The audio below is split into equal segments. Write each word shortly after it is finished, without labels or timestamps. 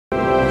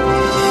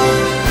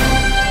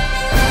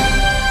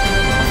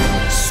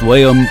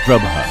Swayam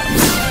Prabha.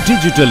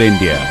 Digital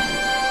India.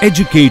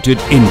 Educated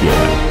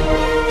India.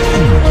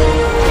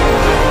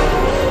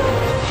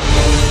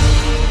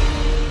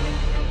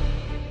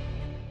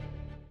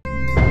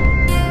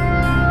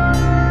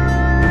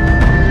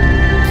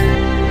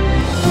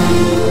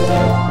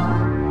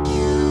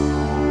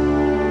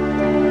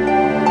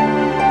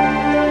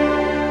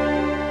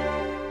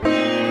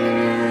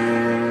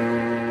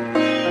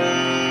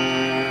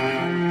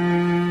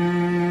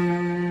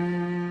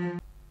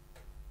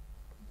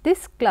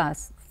 This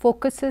class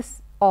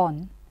focuses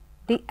on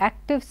the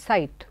active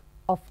site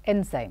of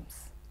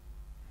enzymes.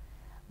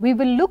 We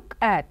will look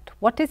at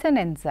what is an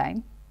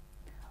enzyme,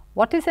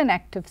 what is an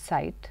active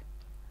site.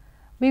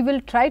 We will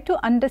try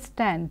to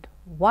understand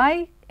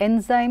why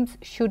enzymes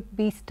should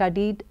be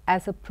studied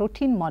as a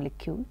protein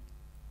molecule,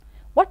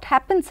 what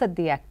happens at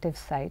the active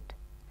site,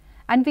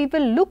 and we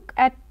will look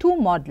at two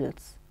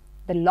models,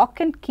 the lock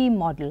and key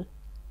model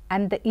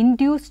and the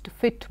induced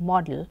fit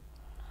model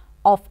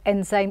of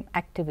enzyme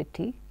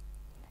activity,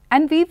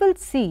 and we will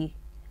see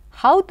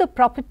how the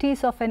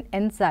properties of an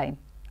enzyme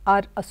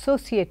are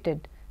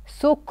associated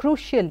so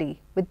crucially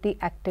with the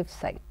active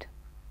site.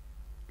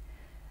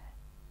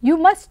 You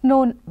must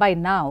know by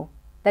now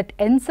that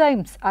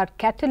enzymes are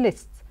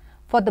catalysts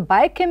for the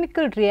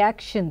biochemical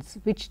reactions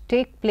which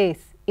take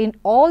place in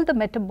all the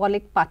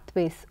metabolic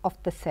pathways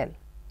of the cell.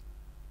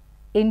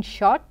 In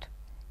short,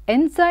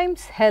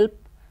 enzymes help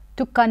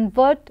to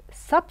convert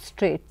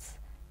substrates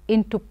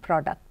into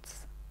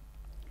products.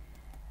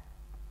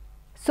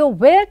 So,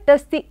 where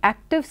does the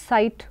active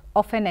site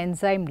of an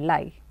enzyme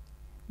lie?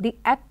 The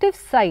active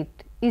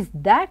site is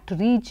that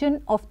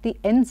region of the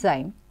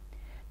enzyme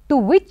to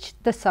which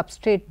the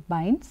substrate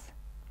binds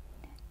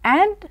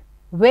and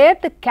where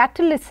the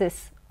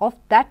catalysis of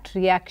that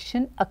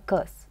reaction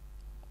occurs.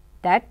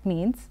 That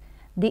means,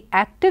 the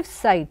active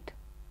site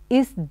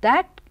is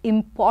that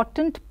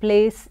important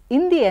place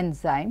in the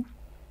enzyme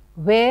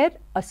where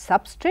a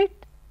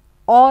substrate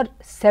or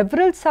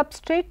several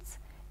substrates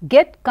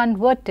get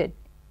converted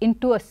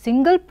into a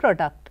single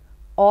product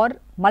or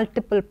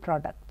multiple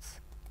products.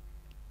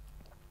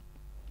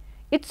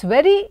 It is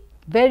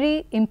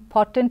very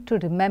important to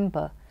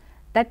remember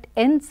that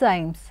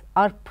enzymes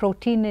are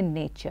protein in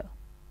nature.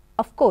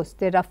 Of course,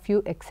 there are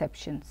few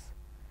exceptions.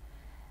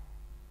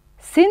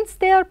 Since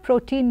they are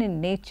protein in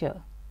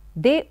nature,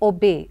 they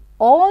obey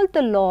all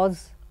the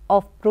laws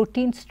of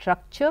protein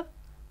structure,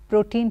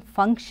 protein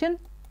function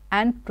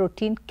and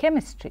protein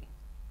chemistry.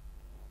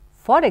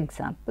 For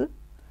example,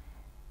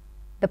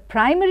 the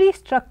primary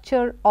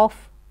structure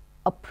of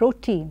a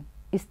protein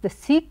is the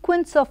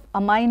sequence of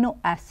amino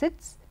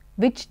acids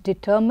which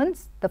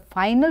determines the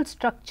final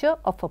structure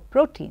of a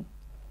protein.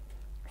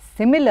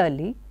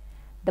 Similarly,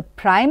 the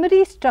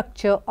primary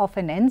structure of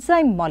an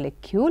enzyme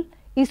molecule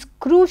is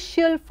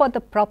crucial for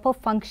the proper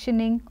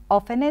functioning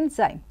of an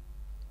enzyme.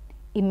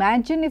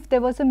 Imagine if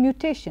there was a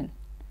mutation.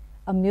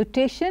 A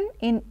mutation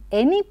in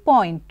any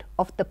point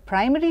of the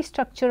primary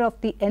structure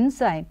of the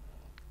enzyme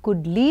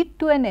could lead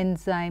to an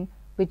enzyme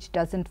which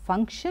does not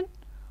function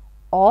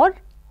or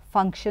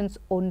functions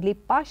only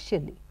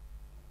partially.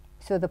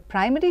 So, the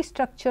primary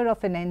structure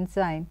of an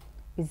enzyme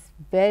is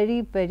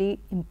very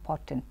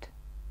important.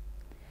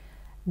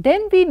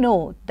 Then we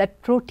know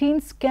that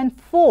proteins can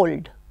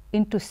fold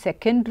into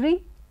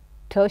secondary,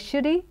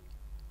 tertiary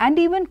and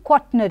even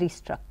quaternary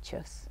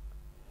structures.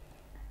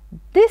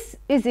 This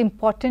is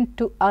important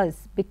to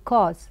us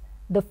because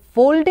the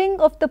folding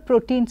of the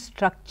protein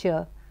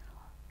structure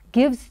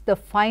gives the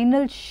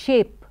final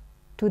shape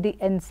to the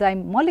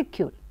enzyme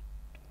molecule.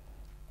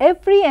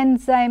 Every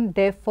enzyme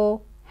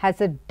therefore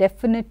has a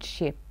definite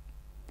shape,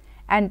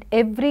 and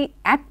every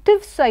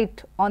active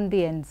site on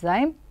the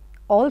enzyme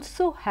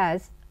also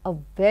has a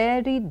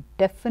very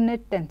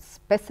definite and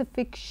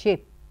specific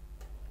shape.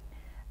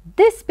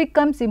 This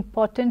becomes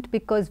important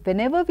because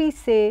whenever we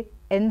say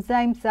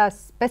enzymes are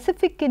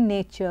specific in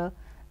nature,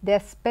 they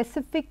are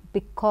specific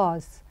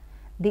because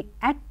the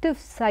active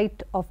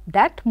site of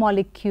that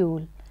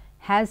molecule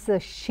has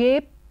a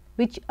shape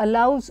which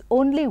allows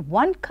only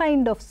one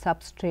kind of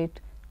substrate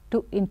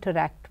to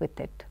interact with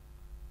it.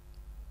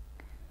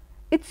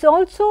 It is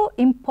also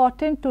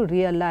important to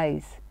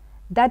realize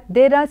that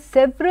there are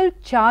several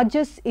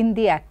charges in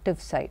the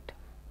active site.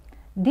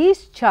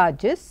 These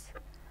charges,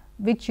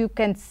 which you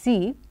can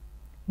see,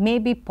 may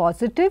be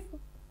positive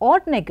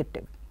or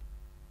negative.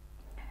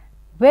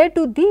 Where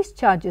do these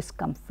charges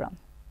come from?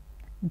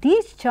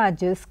 These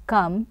charges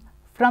come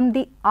from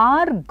the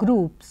R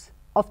groups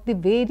of the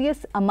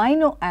various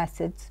amino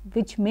acids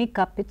which make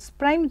up its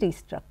primary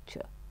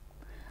structure.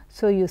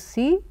 So, you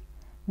see,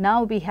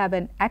 now we have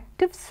an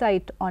active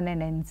site on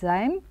an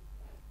enzyme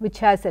which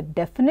has a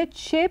definite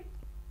shape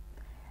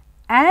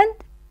and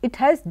it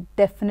has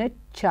definite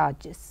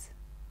charges.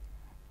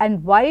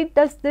 And why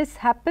does this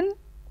happen?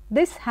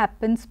 This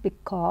happens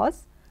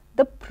because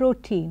the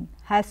protein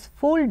has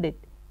folded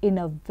in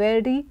a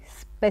very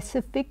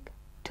specific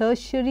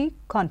tertiary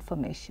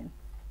conformation.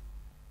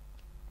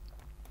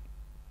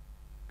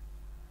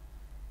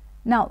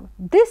 Now,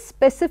 this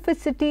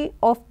specificity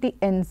of the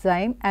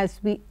enzyme, as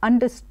we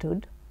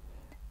understood,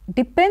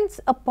 depends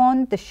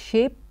upon the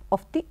shape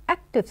of the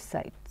active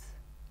sites.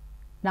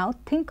 Now,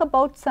 think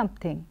about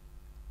something.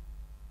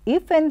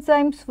 If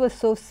enzymes were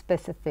so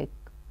specific,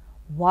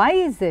 why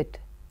is it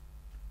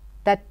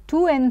that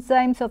two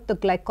enzymes of the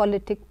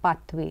glycolytic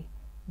pathway,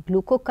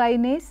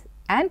 glucokinase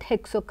and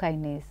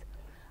hexokinase,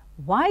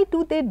 why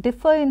do they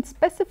differ in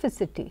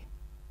specificity?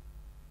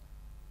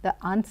 The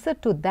answer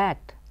to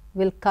that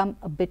will come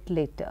a bit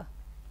later.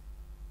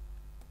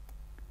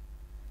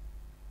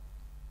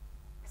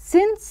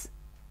 Since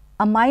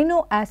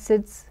amino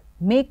acids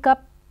make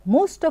up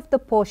most of the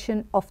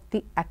portion of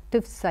the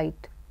active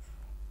site,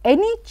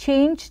 any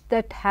change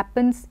that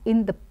happens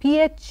in the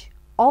pH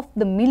of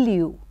the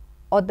milieu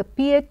or the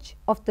pH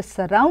of the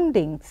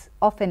surroundings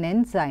of an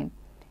enzyme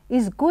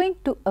is going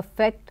to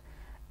affect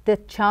the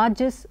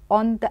charges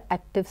on the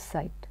active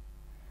site.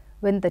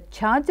 When the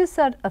charges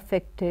are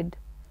affected,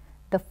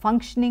 the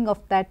functioning of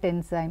that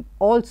enzyme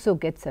also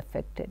gets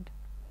affected.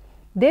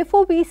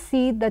 Therefore, we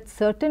see that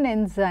certain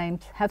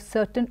enzymes have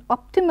certain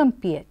optimum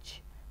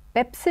pH.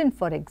 Pepsin,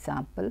 for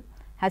example,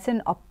 has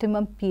an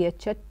optimum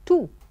pH at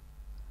 2.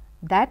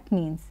 That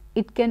means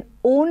it can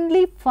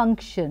only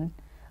function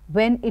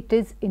when it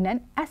is in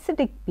an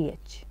acidic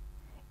pH.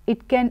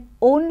 It can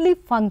only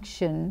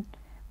function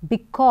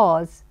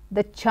because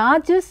the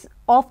charges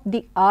of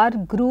the R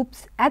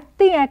groups at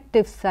the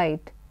active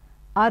site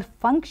are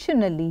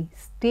functionally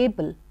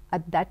stable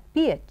at that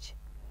pH.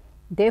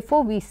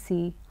 Therefore, we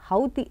see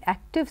how the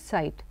active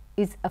site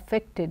is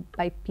affected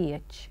by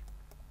pH.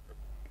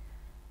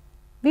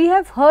 We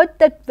have heard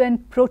that when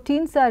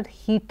proteins are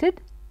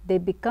heated, they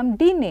become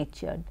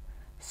denatured.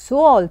 So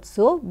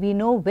also we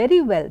know very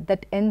well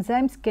that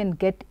enzymes can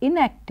get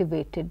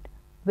inactivated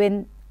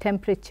when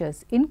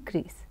temperatures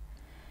increase.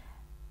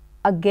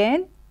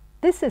 Again,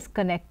 this is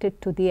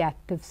connected to the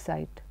active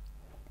site.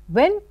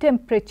 When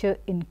temperature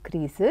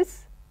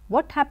increases,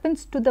 what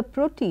happens to the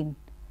protein?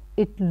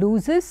 It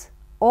loses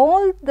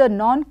all the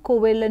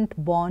non-covalent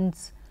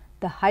bonds,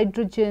 the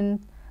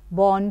hydrogen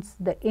bonds,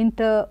 the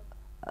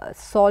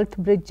inter-salt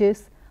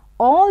bridges,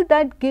 all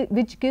that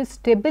which gives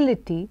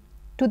stability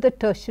to the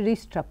tertiary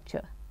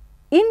structure.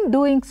 In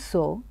doing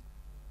so,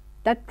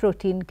 that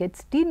protein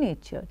gets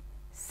denatured.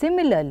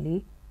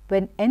 Similarly,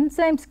 when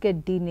enzymes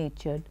get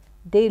denatured,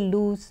 they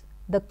lose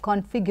the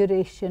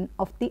configuration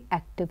of the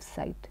active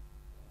site.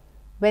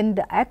 When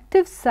the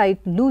active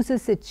site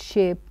loses its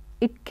shape,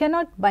 it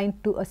cannot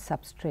bind to a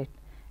substrate,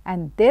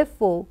 and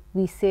therefore,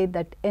 we say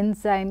that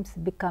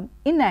enzymes become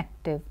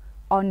inactive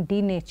on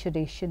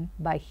denaturation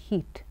by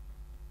heat.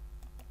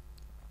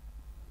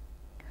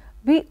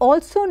 We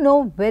also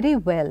know very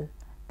well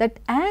that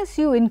as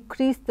you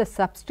increase the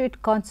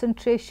substrate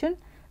concentration,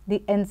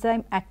 the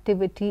enzyme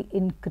activity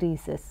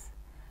increases.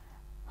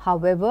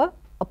 However,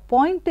 a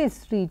point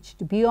is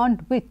reached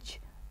beyond which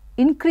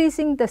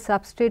increasing the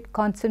substrate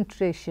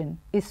concentration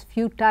is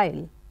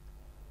futile.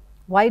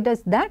 Why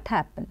does that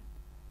happen?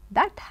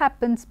 That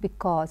happens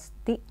because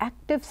the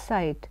active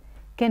site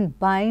can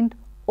bind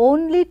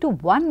only to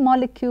one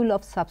molecule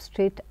of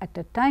substrate at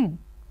a time.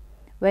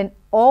 When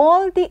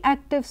all the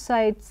active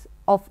sites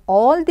of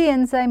all the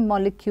enzyme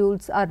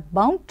molecules are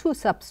bound to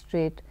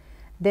substrate,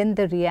 then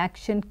the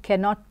reaction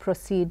cannot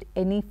proceed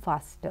any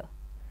faster.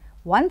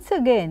 Once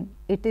again,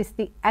 it is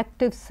the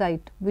active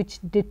site which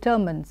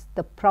determines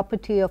the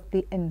property of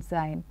the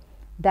enzyme,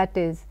 that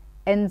is,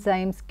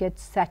 enzymes get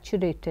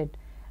saturated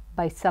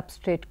by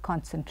substrate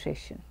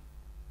concentration.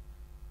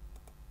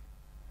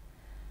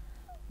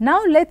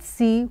 Now, let us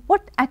see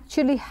what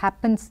actually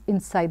happens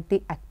inside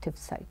the active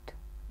site.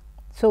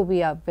 So,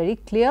 we are very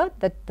clear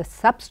that the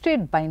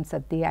substrate binds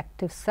at the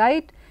active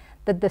site,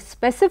 that the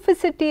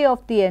specificity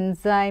of the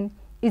enzyme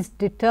is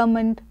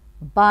determined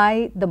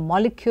by the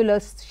molecular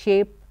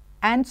shape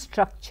and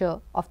structure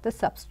of the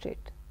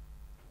substrate.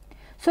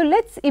 So,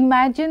 let us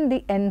imagine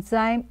the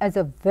enzyme as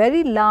a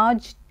very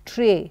large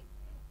tray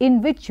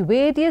in which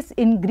various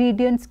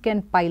ingredients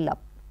can pile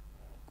up.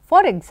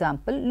 For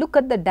example, look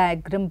at the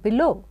diagram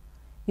below.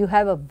 You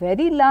have a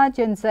very large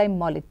enzyme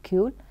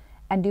molecule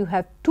and you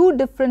have two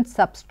different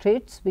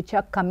substrates which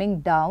are coming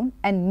down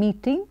and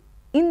meeting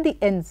in the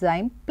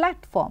enzyme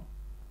platform.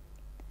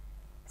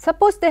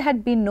 Suppose there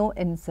had been no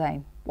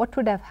enzyme, what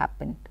would have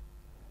happened?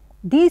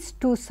 These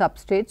two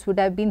substrates would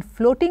have been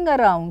floating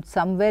around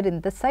somewhere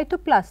in the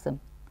cytoplasm.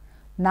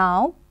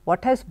 Now,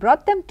 what has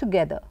brought them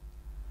together?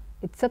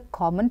 It is a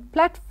common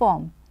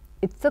platform,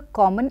 it is a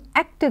common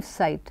active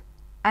site,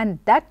 and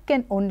that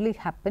can only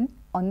happen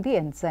on the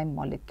enzyme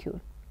molecule.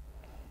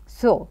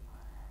 So,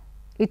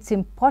 it is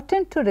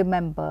important to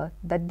remember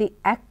that the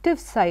active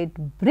site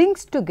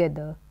brings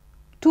together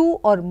two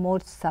or more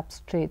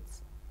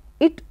substrates.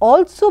 It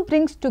also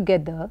brings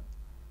together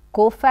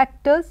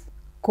cofactors,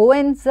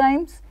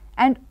 coenzymes,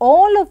 and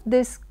all of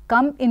this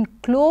come in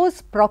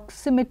close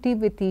proximity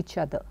with each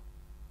other.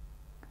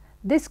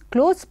 This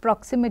close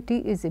proximity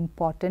is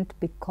important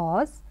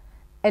because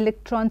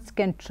electrons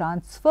can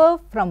transfer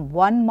from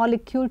one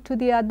molecule to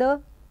the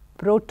other,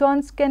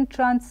 protons can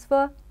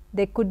transfer,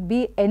 there could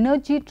be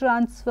energy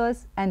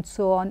transfers, and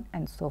so on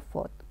and so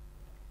forth.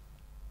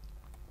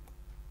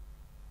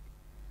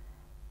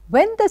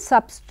 When the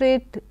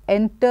substrate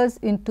enters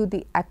into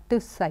the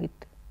active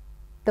site,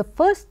 the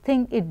first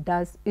thing it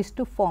does is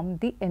to form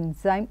the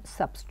enzyme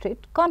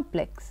substrate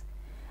complex.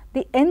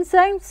 The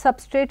enzyme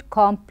substrate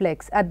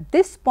complex at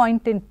this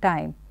point in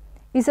time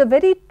is a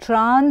very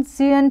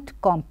transient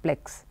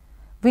complex,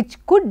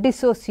 which could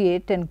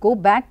dissociate and go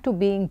back to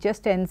being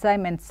just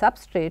enzyme and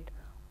substrate,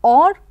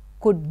 or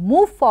could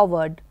move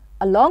forward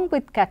along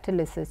with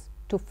catalysis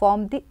to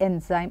form the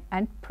enzyme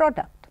and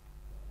product.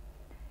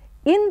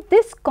 In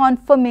this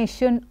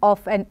conformation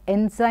of an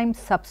enzyme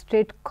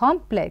substrate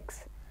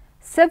complex,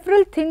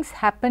 several things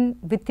happen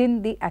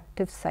within the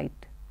active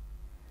site.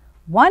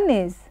 One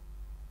is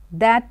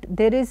that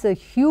there is a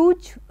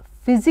huge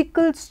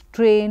physical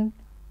strain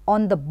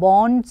on the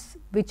bonds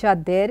which are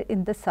there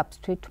in the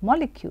substrate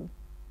molecule.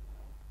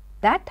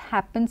 That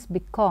happens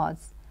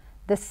because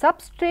the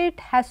substrate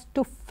has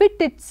to fit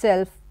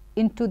itself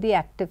into the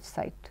active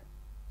site.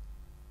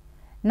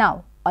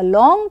 Now,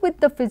 along with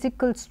the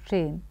physical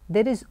strain,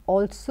 there is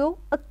also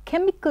a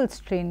chemical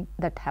strain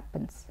that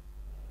happens,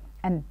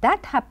 and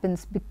that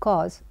happens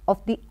because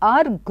of the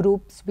R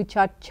groups which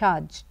are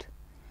charged,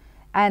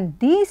 and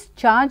these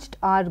charged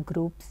R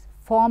groups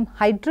form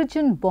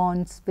hydrogen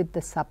bonds with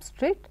the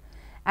substrate,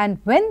 and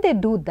when they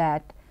do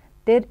that,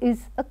 there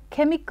is a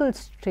chemical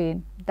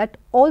strain that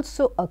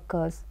also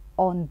occurs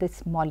on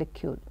this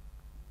molecule.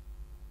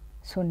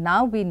 So,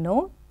 now we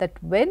know that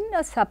when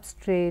a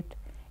substrate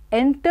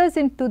enters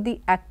into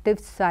the active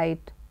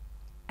site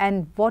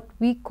and what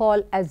we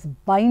call as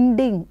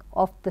binding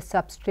of the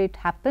substrate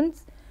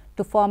happens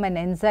to form an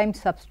enzyme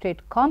substrate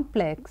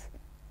complex,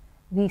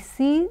 we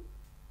see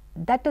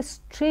that a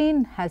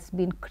strain has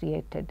been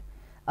created,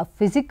 a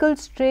physical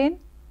strain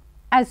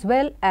as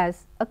well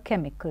as a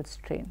chemical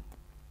strain.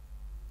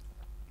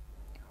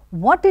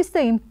 What is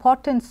the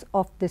importance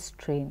of this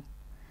strain?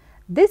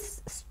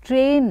 This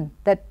strain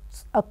that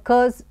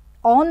occurs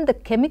on the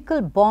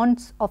chemical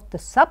bonds of the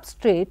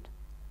substrate,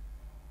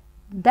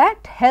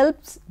 that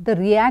helps the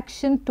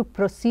reaction to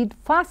proceed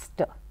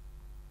faster.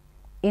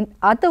 In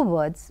other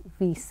words,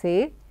 we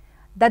say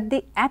that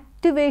the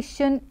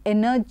activation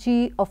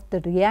energy of the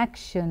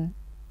reaction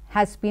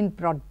has been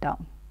brought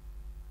down.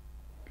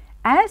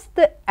 As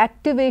the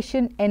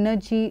activation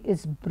energy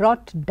is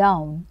brought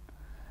down,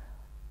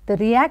 the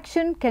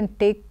reaction can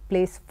take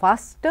place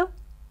faster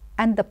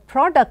and the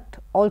product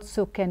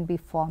also can be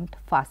formed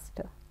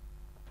faster.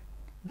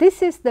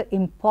 This is the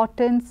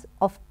importance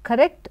of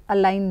correct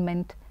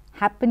alignment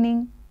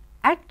happening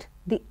at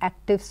the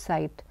active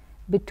site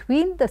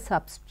between the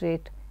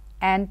substrate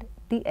and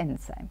the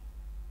enzyme.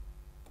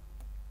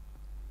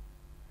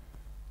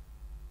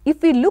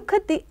 If we look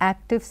at the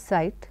active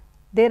site,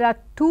 there are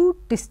two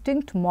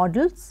distinct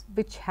models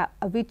which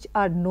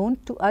are known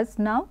to us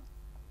now.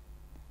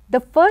 The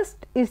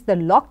first is the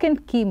lock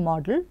and key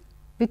model,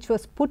 which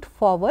was put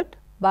forward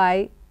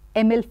by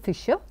Emil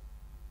Fischer.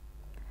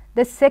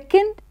 The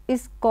second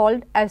is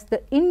called as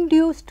the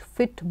induced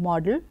fit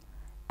model,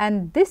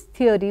 and this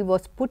theory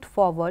was put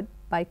forward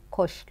by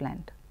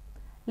Koshland.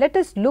 Let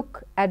us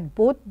look at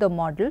both the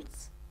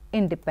models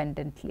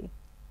independently.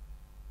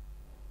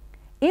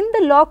 In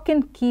the lock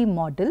and key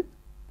model,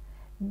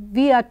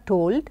 we are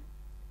told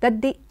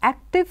that the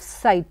active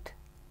site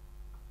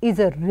is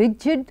a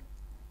rigid,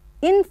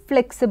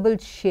 inflexible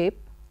shape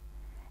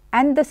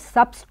and the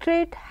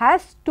substrate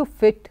has to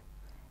fit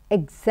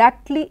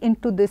exactly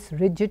into this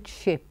rigid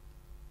shape,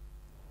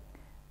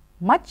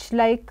 much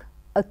like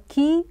a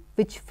key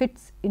which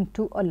fits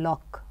into a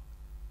lock.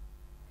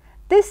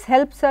 This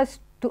helps us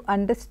to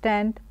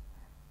understand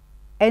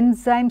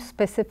enzyme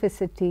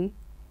specificity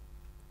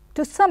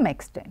to some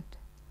extent.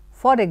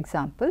 For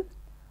example,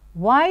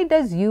 why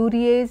does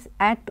urease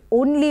act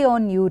only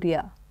on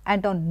urea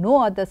and on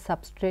no other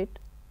substrate?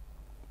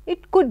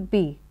 It could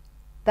be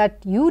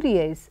that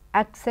urease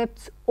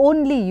accepts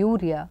only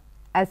urea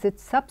as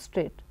its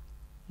substrate,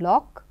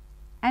 lock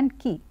and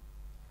key.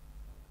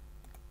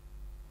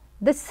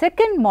 The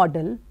second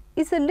model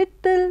is a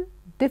little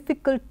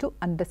difficult to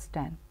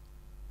understand.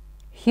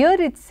 Here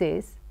it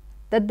says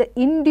that the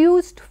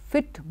induced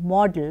fit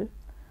model,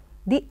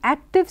 the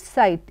active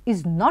site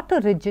is not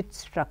a rigid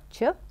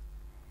structure,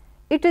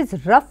 it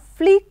is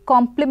roughly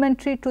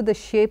complementary to the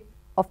shape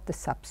of the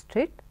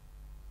substrate.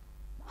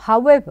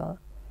 However,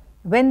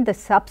 when the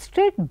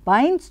substrate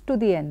binds to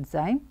the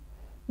enzyme,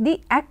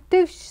 the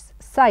active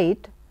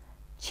site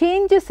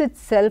changes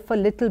itself a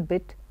little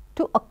bit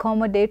to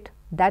accommodate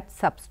that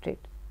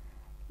substrate.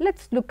 Let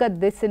us look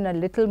at this in a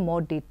little more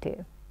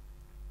detail.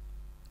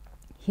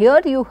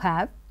 Here you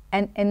have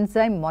an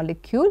enzyme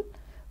molecule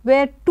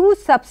where two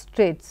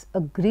substrates,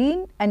 a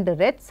green and a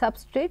red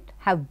substrate,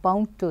 have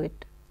bound to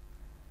it.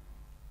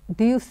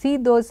 Do you see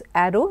those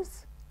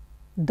arrows?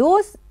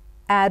 Those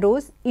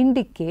arrows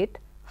indicate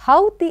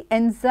how the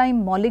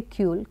enzyme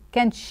molecule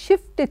can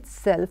shift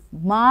itself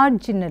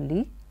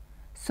marginally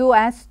so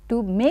as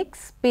to make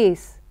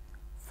space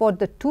for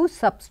the two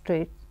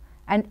substrates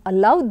and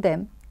allow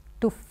them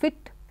to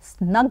fit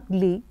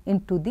snugly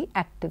into the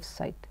active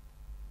site.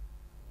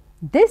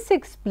 This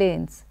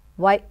explains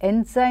why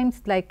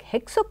enzymes like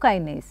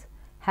hexokinase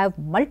have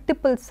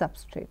multiple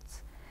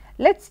substrates.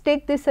 Let's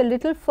take this a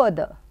little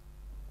further.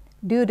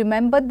 Do you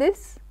remember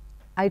this?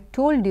 I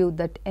told you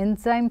that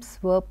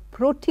enzymes were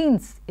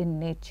proteins in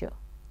nature.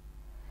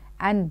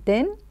 And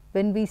then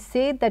when we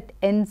say that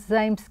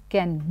enzymes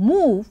can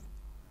move,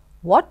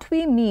 what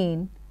we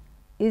mean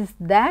is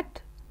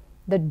that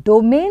the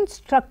domain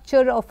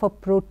structure of a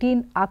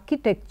protein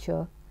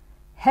architecture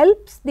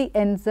helps the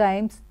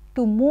enzymes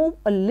to move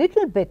a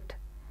little bit,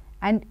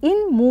 and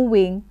in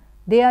moving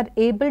they are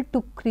able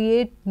to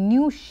create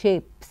new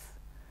shapes.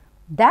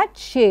 That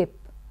shape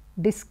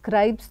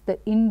describes the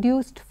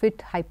induced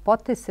fit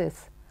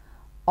hypothesis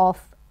of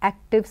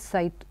active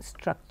site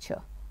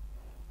structure.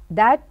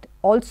 That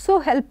also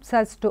helps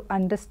us to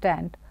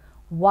understand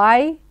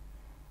why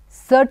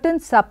certain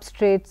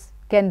substrates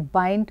can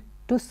bind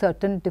to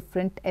certain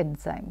different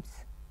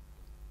enzymes.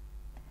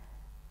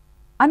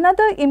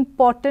 Another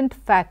important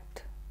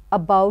fact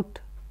about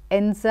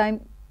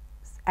enzyme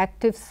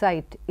active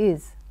site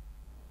is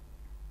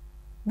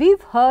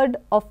we've heard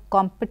of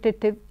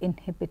competitive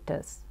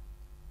inhibitors.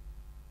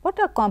 What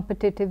are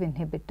competitive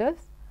inhibitors?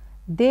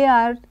 They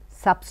are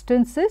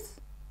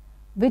substances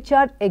which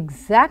are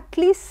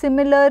exactly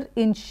similar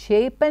in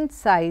shape and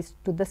size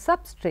to the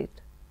substrate.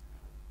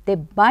 They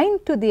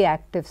bind to the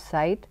active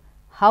site,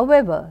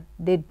 however,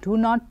 they do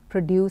not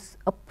produce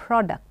a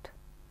product.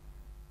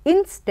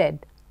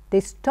 Instead, they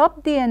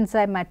stop the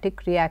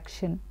enzymatic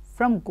reaction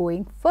from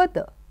going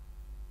further.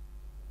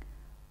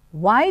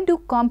 Why do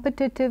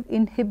competitive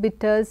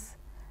inhibitors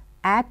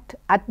act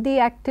at the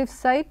active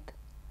site?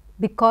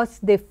 Because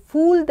they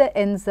fool the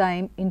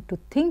enzyme into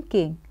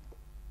thinking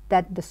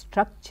that the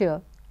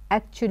structure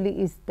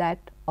actually is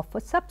that of a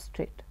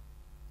substrate.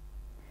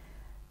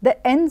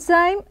 The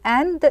enzyme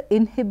and the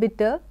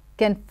inhibitor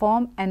can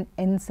form an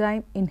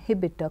enzyme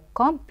inhibitor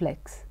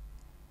complex,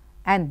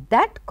 and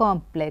that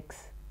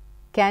complex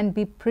can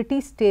be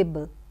pretty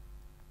stable.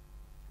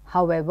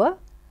 However,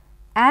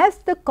 as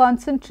the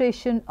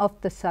concentration of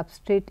the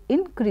substrate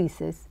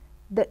increases,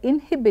 the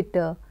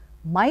inhibitor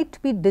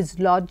might be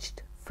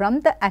dislodged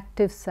from the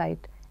active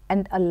site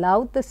and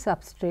allow the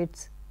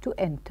substrates to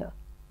enter.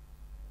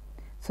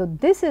 So,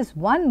 this is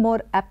one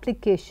more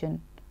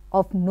application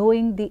of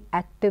knowing the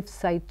active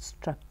site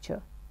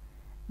structure,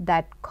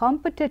 that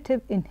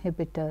competitive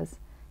inhibitors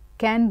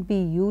can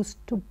be used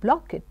to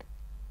block it.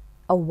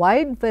 A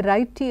wide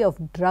variety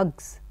of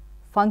drugs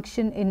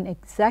function in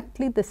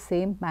exactly the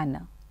same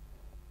manner.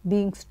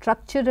 Being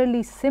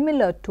structurally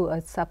similar to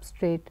a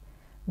substrate,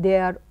 they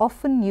are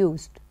often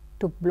used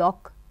to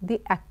block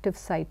the active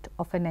site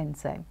of an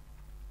enzyme.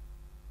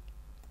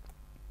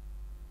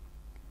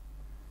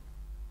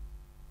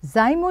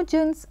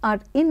 Zymogens are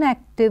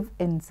inactive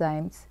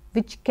enzymes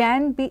which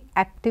can be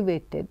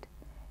activated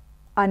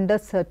under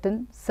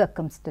certain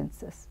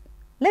circumstances.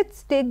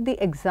 Let's take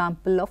the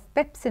example of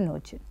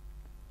pepsinogen.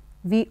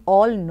 We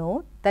all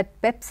know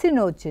that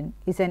pepsinogen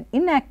is an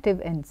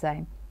inactive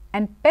enzyme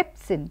and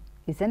pepsin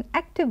is an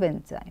active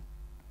enzyme.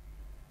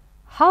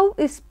 How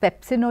is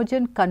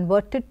pepsinogen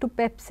converted to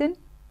pepsin?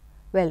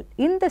 Well,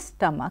 in the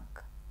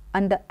stomach,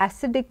 under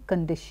acidic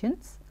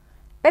conditions,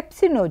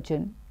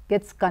 pepsinogen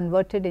gets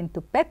converted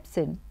into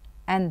pepsin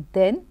and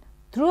then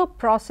through a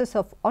process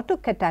of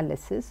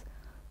autocatalysis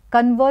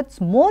converts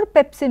more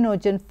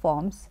pepsinogen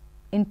forms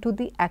into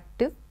the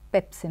active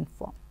pepsin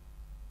form.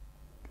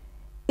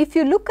 If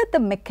you look at the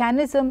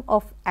mechanism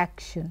of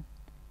action,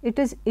 it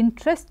is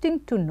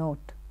interesting to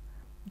note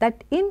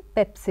that in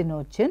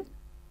pepsinogen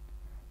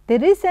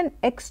there is an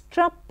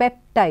extra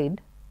peptide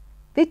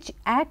which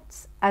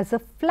acts as a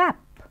flap.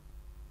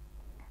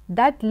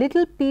 That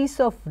little piece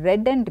of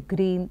red and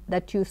green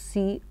that you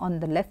see on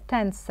the left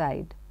hand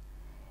side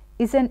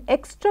is an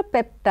extra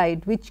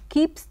peptide which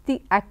keeps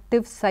the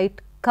active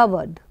site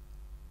covered.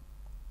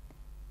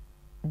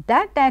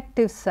 That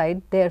active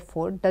site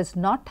therefore does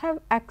not have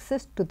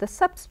access to the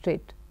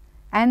substrate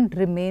and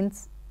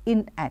remains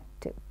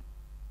inactive.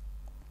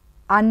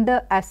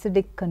 Under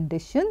acidic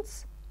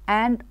conditions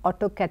and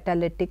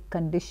autocatalytic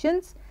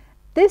conditions,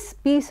 this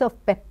piece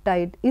of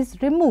peptide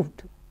is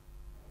removed.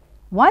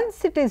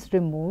 Once it is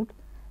removed,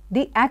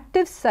 the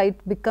active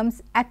site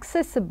becomes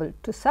accessible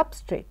to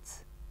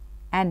substrates,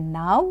 and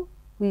now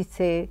we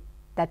say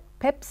that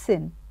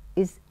pepsin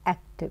is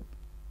active.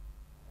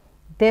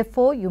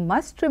 Therefore, you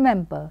must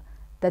remember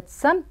that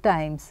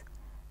sometimes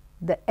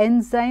the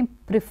enzyme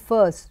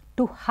prefers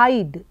to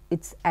hide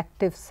its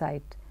active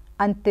site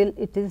until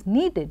it is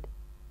needed.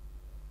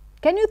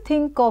 Can you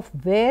think of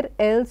where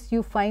else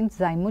you find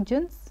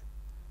zymogens?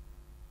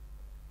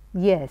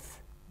 Yes,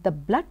 the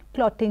blood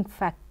clotting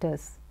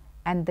factors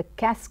and the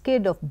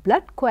cascade of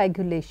blood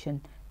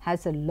coagulation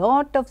has a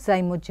lot of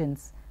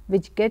zymogens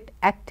which get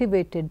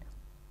activated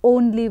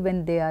only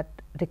when they are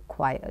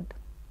required.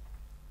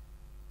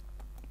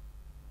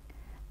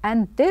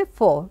 And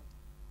therefore,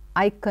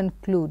 I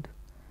conclude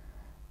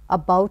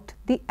about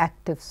the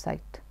active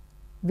site.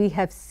 We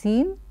have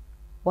seen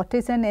what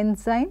is an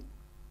enzyme,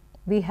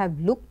 we have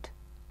looked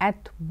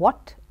at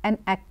what an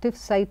active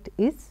site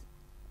is.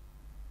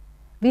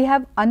 We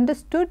have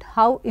understood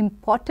how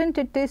important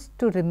it is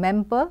to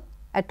remember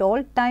at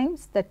all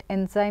times that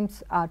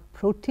enzymes are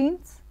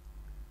proteins.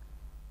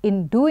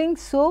 In doing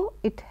so,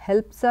 it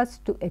helps us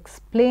to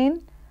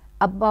explain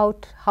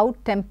about how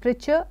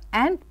temperature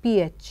and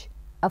pH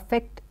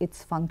affect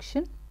its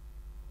function.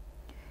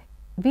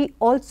 We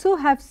also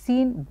have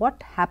seen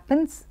what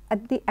happens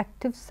at the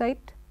active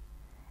site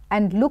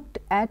and looked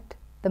at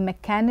the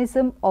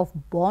mechanism of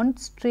bond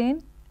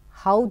strain,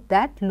 how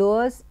that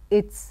lowers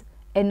its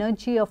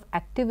energy of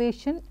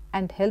activation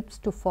and helps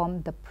to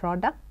form the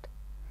product.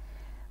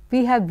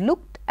 We have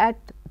looked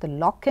at the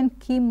lock and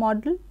key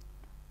model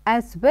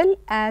as well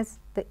as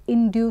the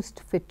induced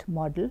fit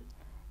model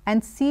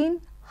and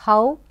seen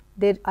how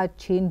there are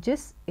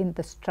changes in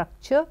the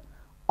structure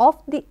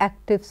of the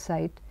active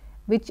site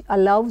which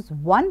allows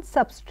one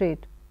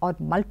substrate or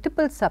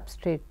multiple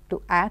substrate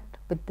to act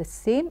with the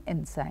same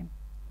enzyme.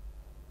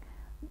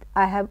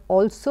 I have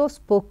also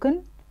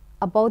spoken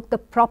about the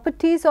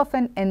properties of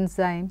an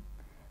enzyme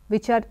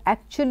which are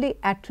actually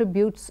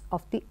attributes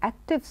of the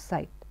active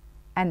site,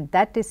 and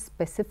that is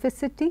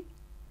specificity,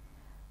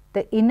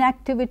 the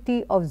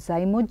inactivity of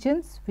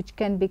zymogens which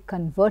can be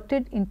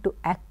converted into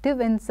active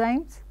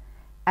enzymes,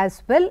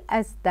 as well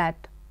as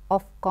that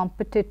of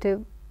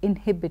competitive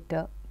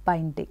inhibitor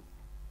binding.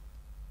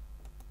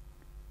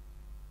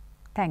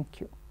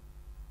 Thank you.